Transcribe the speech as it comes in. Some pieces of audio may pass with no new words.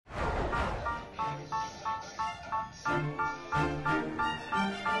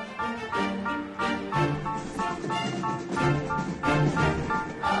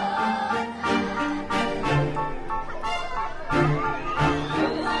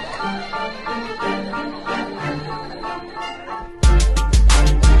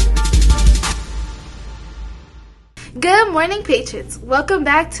Good morning, Patriots. Welcome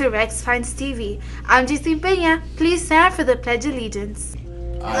back to Rex Finds TV. I'm JC Peña. Please stand for the Pledge of Allegiance.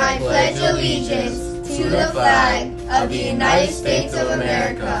 I pledge allegiance to the flag of the United States of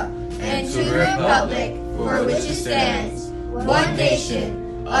America and to the republic for which it stands, one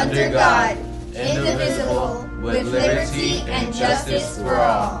nation, under God, indivisible, with liberty and justice for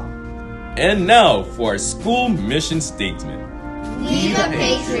all. And now for our school mission statement. We the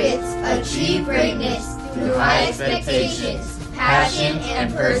Patriots achieve greatness through high expectations, passion,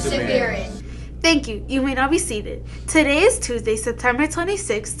 and perseverance. Thank you. You may now be seated. Today is Tuesday, September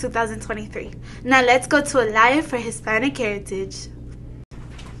 26, 2023. Now let's go to Alaya for Hispanic Heritage.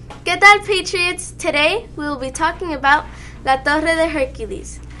 ¿Qué tal, Patriots? Today we will be talking about La Torre de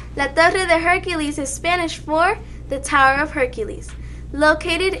Hercules. La Torre de Hercules is Spanish for the Tower of Hercules,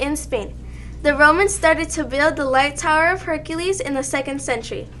 located in Spain. The Romans started to build the Light Tower of Hercules in the 2nd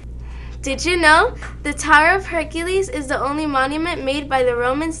century. Did you know the Tower of Hercules is the only monument made by the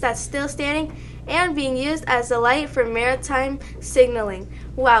Romans that's still standing and being used as a light for maritime signaling?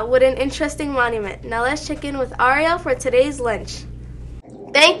 Wow, what an interesting monument. Now let's check in with Ariel for today's lunch.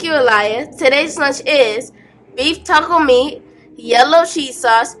 Thank you, Elia. Today's lunch is beef taco meat, yellow cheese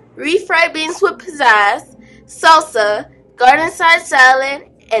sauce, refried beans with pizzazz, salsa, garden-side salad,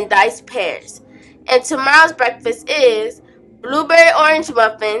 and diced pears. And tomorrow's breakfast is blueberry orange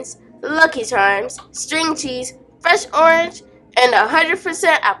muffins, Lucky Charms, string cheese, fresh orange, and 100%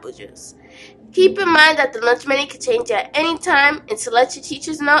 apple juice. Keep in mind that the lunch menu can change at any time and to let your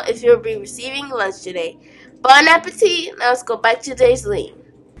teachers know if you'll be receiving lunch today. Bon appetit! Now let's go back to today's lead.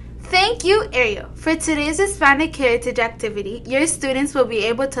 Thank you, Ariel. For today's Hispanic Heritage activity, your students will be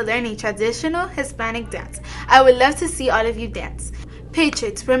able to learn a traditional Hispanic dance. I would love to see all of you dance.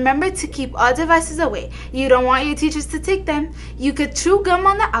 Patriots, remember to keep all devices away. You don't want your teachers to take them. You could chew gum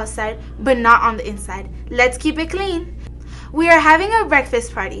on the outside, but not on the inside. Let's keep it clean. We are having a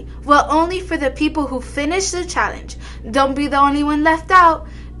breakfast party, well, only for the people who finished the challenge. Don't be the only one left out.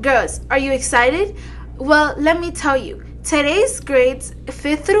 Girls, are you excited? Well, let me tell you. Today's grades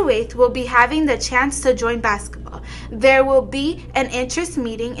 5th through 8th will be having the chance to join basketball. There will be an interest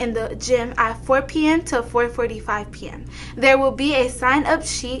meeting in the gym at 4 p.m. to 4:45 p.m. There will be a sign-up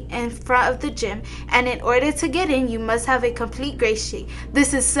sheet in front of the gym, and in order to get in, you must have a complete grade sheet.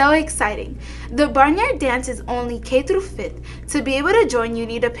 This is so exciting. The Barnyard Dance is only K through 5th. To be able to join, you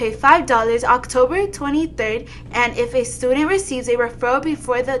need to pay $5 October 23rd, and if a student receives a referral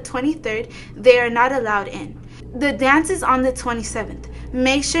before the 23rd, they are not allowed in. The dance is on the 27th.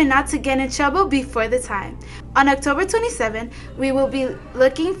 Make sure not to get in trouble before the time. On October 27th, we will be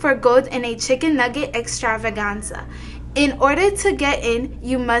looking for gold in a chicken nugget extravaganza. In order to get in,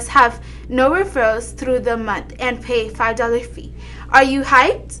 you must have no referrals through the month and pay a $5 fee. Are you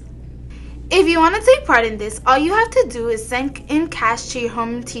hyped? If you want to take part in this, all you have to do is send in cash to your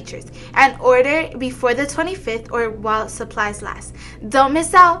home teachers and order before the 25th or while supplies last. Don't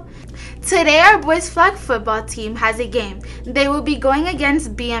miss out. Today, our boys flag football team has a game. They will be going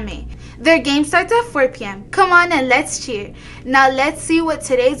against BMA. Their game starts at 4 p.m. Come on and let's cheer. Now let's see what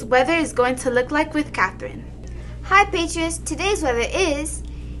today's weather is going to look like with Catherine. Hi Patriots, today's weather is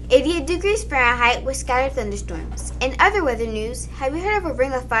 88 degrees Fahrenheit with scattered thunderstorms. In other weather news, have you heard of a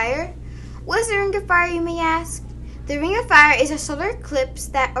ring of fire? What is a ring of fire, you may ask? The ring of fire is a solar eclipse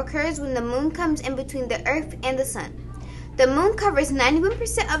that occurs when the moon comes in between the earth and the sun. The moon covers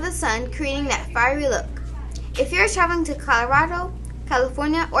 91% of the sun, creating that fiery look. If you're traveling to Colorado,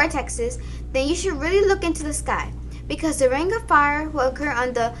 California, or Texas, then you should really look into the sky, because the ring of fire will occur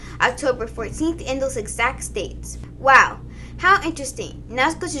on the October 14th in those exact states. Wow, how interesting. Now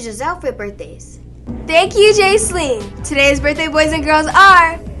let's go to Giselle for birthdays. Thank you, Jaceline. Today's birthday boys and girls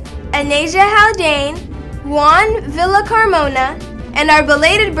are Anasia Haldane, Juan Villa Carmona, and our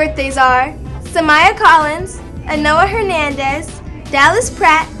belated birthdays are Samaya Collins, Anoa Hernandez, Dallas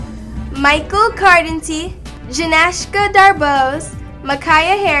Pratt, Michael Cardenty, Janashka Darboz,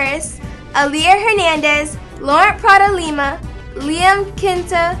 Micaiah Harris, Aaliyah Hernandez, Laurent Prada Lima, Liam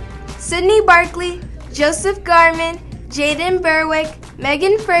Quinta, Sydney Barkley, Joseph Garman, Jaden Berwick,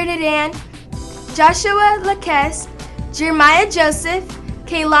 Megan Ferdinand, Joshua Laquesse, Jeremiah Joseph,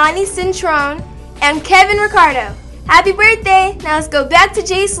 Kaylani Cintrone, and Kevin Ricardo. Happy birthday! Now let's go back to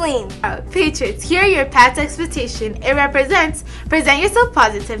Jaceline. Patriots, here are your past expectation. It represents present yourself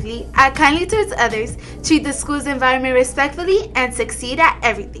positively, act kindly towards others, treat the school's environment respectfully, and succeed at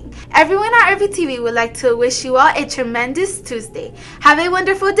everything. Everyone at RPTV would like to wish you all a tremendous Tuesday. Have a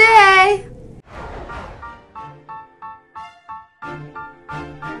wonderful day!